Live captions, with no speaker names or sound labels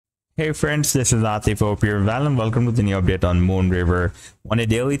Hey friends, this is Atif here and welcome to the new update on Moonriver. On a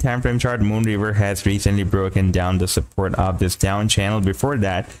daily time frame chart, Moonriver has recently broken down the support of this down channel. Before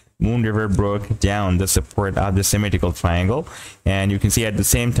that, Moonriver broke down the support of the symmetrical triangle, and you can see at the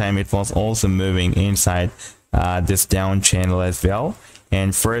same time it was also moving inside this down channel as well.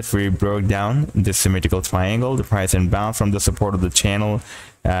 And first we broke down the symmetrical triangle, the price and bounce from the support of the channel.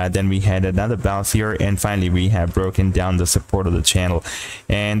 Then we had another bounce here, and finally we have broken down the support of the channel.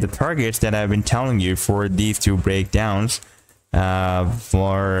 And the targets that I've been telling you for these two breakdowns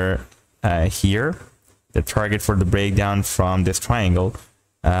for here, the target for the breakdown from this triangle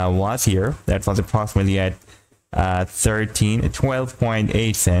was here. That was approximately at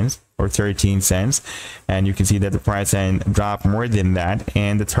 12.8 cents or 13 cents, and you can see that the price dropped more than that.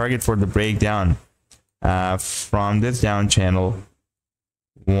 And the target for the breakdown from this down channel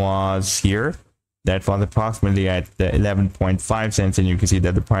was here. That was approximately at 11.5 cents, and you can see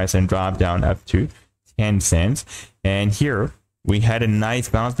that the price dropped down up to 10 cents. And here we had a nice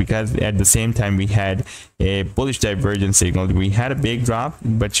bounce because at the same time we had a bullish divergence signal. We had a big drop,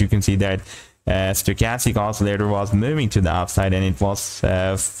 but you can see that stochastic oscillator was moving to the upside, and it was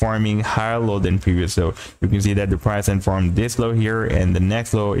forming higher low than previous low. You can see that the price formed this low here, and the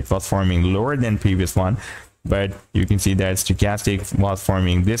next low it was forming lower than previous one. But you can see that stochastic was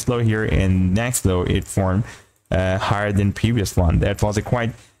forming this low here, and next low it formed higher than previous one. That was a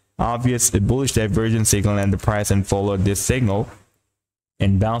quite obvious bullish divergence signal, and the price followed this signal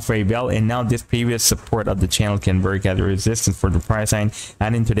and bounced very well. And now this previous support of the channel can work as a resistance for the price sign.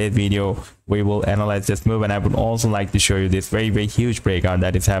 And in today's video we will analyze this move, and I would also like to show you this very huge breakout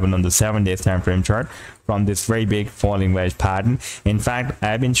that is happening on the 7-day time frame chart from this very big falling wedge pattern. In fact,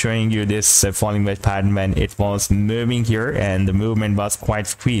 I've been showing you this falling wedge pattern when it was moving here, and the movement was quite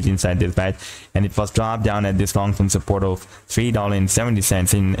squeezed inside this wedge, and it was dropped down at this long-term support of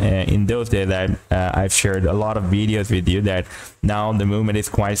 $3.70. In those days that I've shared a lot of videos with you that now the movement is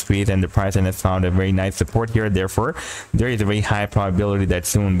quite squeezed and the price has found a very nice support here. Therefore, there is a very high probability that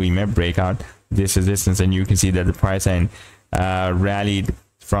soon we may break out this resistance, and you can see that the price rallied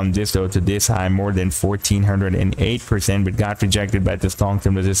from this low to this high more than 1408%, but got rejected by this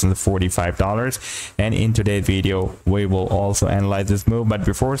long-term resistance of $45. And in today's video we will also analyze this move. But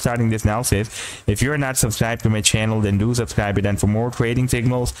before starting this analysis, if you're not subscribed to my channel, then do subscribe it. And for more trading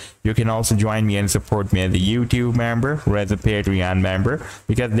signals, you can also join me and support me as a YouTube member or as a Patreon member,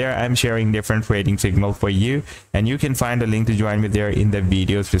 because there I'm sharing different trading signals for you, and you can find a link to join me there in the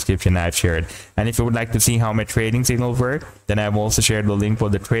video's description I've shared. And if you would like to see how my trading signals work, then I've also shared the link for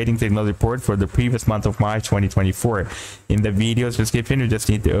the trading signal report for the previous month of March 2024 in the video's description. You just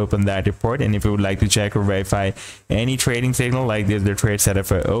need to open that report, and if you would like to check or verify any trading signal like this, the trade setup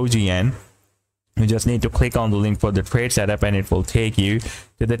for OGN, you just need to click on the link for the trade setup, and it will take you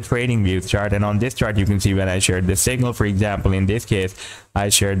to the trading view chart. And on this chart you can see when I shared the signal. For example, in this case I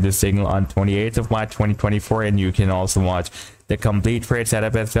shared the signal on 28th of March 2024, and you can also watch the complete trade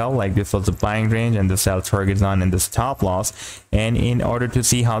setup as well. Like this was the buying range and the sell target zone and the stop loss. And in order to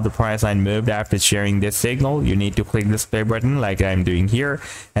see how the price line moved after sharing this signal, you need to click this play button like I'm doing here,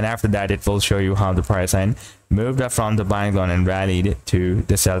 and after that it will show you how the price line moved up from the buying zone and rallied to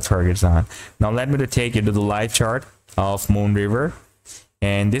the sell target zone. Now let me take you to the live chart of Moonriver,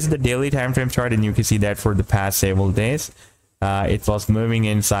 and this is the daily time frame chart, and you can see that for the past several days it was moving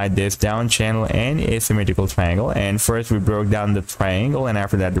inside this down channel and asymmetrical triangle. And first we broke down the triangle, and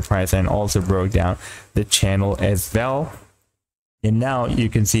after that the price line also broke down the channel as well. And now you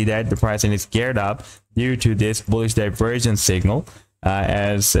can see that the price line is geared up due to this bullish divergence signal,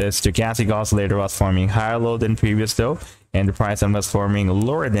 as a stochastic oscillator was forming higher low than previous low, and the price line was forming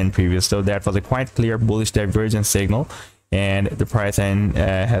lower than previous low. That was a quite clear bullish divergence signal, and the price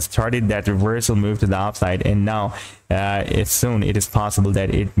has started that reversal move to the upside. And now soon it is possible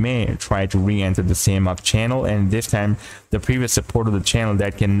that it may try to re-enter the same up channel, and this time the previous support of the channel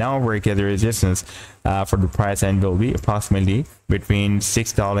that can now work as a resistance for the price end will be approximately between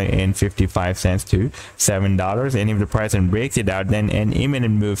 $6.55 to $7. And if the price end breaks it out, then an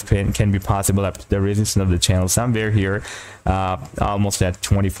imminent move can be possible up to the resistance of the channel somewhere here, almost at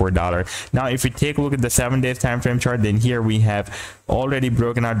 $24. Now if we take a look at the 7-day time frame chart, then here we have already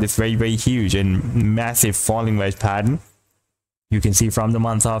broken out this very huge and massive falling wedge pattern. You can see from the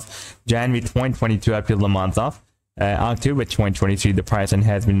month of January 2022 up till the month of October 2023, the price line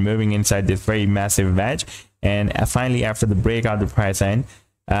has been moving inside this very massive wedge. And finally, after the breakout, the price line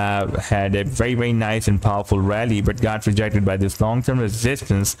had a very nice and powerful rally, but got rejected by this long-term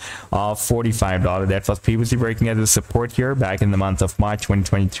resistance of $45. That was previously working as a support here back in the month of March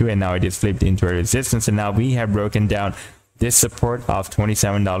 2022, and now it is flipped into a resistance. And now we have broken down this support of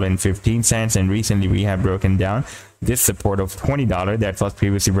 $27.15, and recently we have broken down this support of $20 that was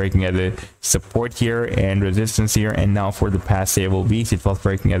previously breaking as a support here and resistance here, and now for the past several weeks it was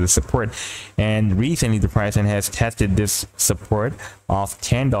breaking as a support. And recently the price has tested this support of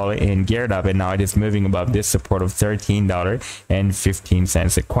 $10 and geared up, and now it is moving above this support of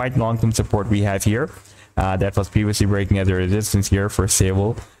 $13.15. A quite long-term support we have here that was previously breaking as a resistance here for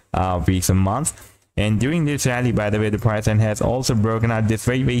several weeks and months. And during this rally, by the way, the price has also broken out this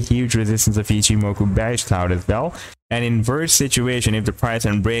very huge resistance of Ichimoku bearish cloud as well. And in inverse situation, if the price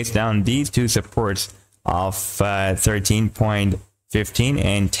breaks down these two supports of $13.15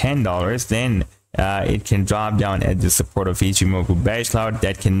 and $10, then it can drop down at the support of Ichimoku bearish cloud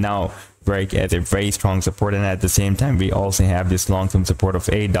that can now break as a very strong support. And at the same time, we also have this long-term support of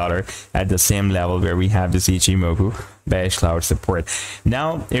 $8 at the same level where we have this Ichimoku bearish cloud support.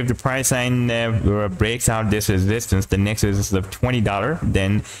 Now if the price line breaks out this resistance, the next resistance of $20,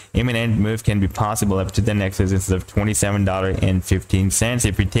 then imminent move can be possible up to the next resistance of $27.15.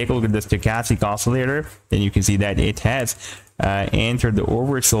 If we take a look at the stochastic oscillator, then you can see that it has entered the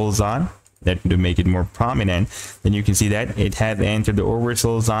oversold zone. That to make it more prominent, then you can see that it has entered the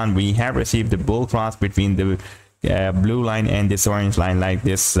oversold zone. We have received the bull cross between the blue line and this orange line. Like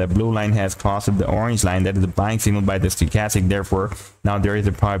this blue line has crossed the orange line, that is a buying signal by the stochastic. Therefore now there is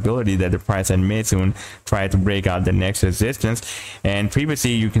a probability that the price may soon try to break out the next resistance. And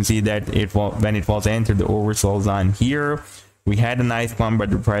previously you can see that when it was entered the oversold zone here, we had a nice pump,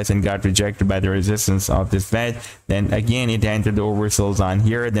 but the price got rejected by the resistance of this wedge. Then again it entered the oversold zone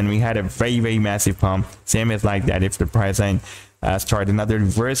here. Then we had a very massive pump, same as like that. If the price line start another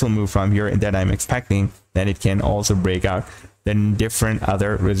reversal move from here that I'm expecting, then it can also break out then different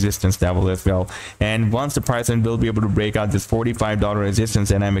other resistance level as well. And once the price will be able to break out this $45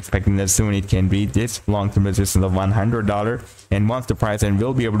 resistance, and I'm expecting that soon it can reach this long-term resistance of $100. And once the price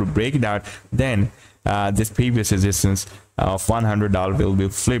will be able to break it out, then this previous resistance of $100 will be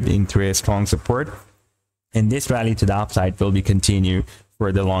flipped into a strong support, and this rally to the upside will be continue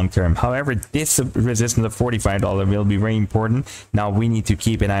for the long term. However, this resistance of $45 will be very important. Now we need to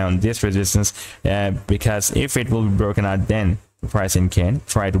keep an eye on this resistance because if it will be broken out, then the price can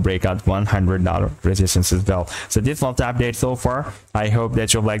try to break out $100 resistance as well. So this was the update so far. I hope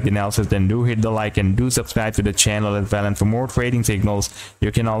that you like the analysis. Then do hit the like and do subscribe to the channel as well. And for more trading signals,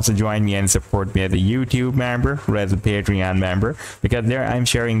 you can also join me and support me as a YouTube member or as a Patreon member, because there I'm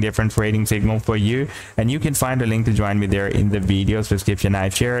sharing different trading signals for you, and you can find a link to join me there in the video's description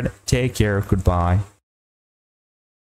I've shared. Take care. Goodbye.